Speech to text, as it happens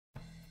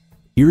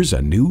Here's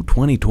a new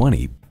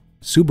 2020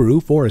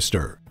 Subaru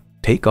Forester.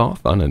 Take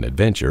off on an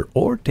adventure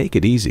or take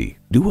it easy.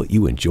 Do what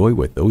you enjoy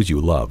with those you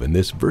love in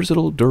this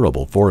versatile,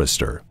 durable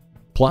Forester.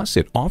 Plus,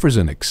 it offers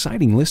an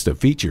exciting list of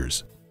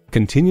features.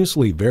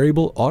 Continuously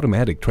variable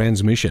automatic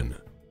transmission,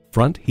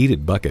 front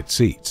heated bucket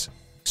seats,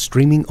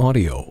 streaming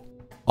audio,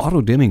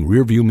 auto-dimming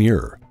rearview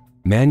mirror,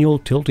 manual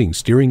tilting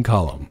steering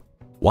column,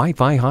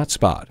 Wi-Fi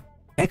hotspot,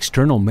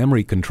 external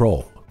memory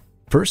control,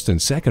 first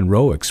and second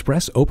row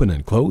express open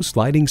and close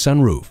sliding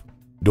sunroof,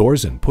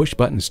 doors and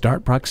push-button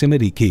start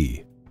proximity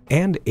key,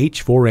 and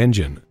H4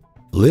 engine.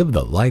 Live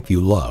the life you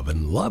love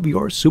and love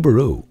your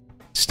Subaru.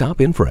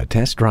 Stop in for a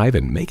test drive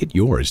and make it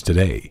yours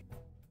today.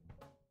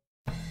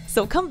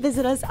 So come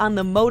visit us on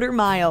the Motor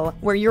Mile,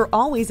 where you're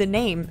always a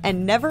name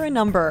and never a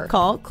number.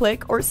 Call,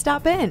 click, or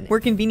stop in. We're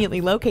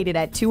conveniently located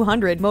at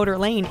 200 Motor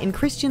Lane in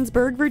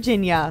Christiansburg,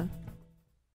 Virginia.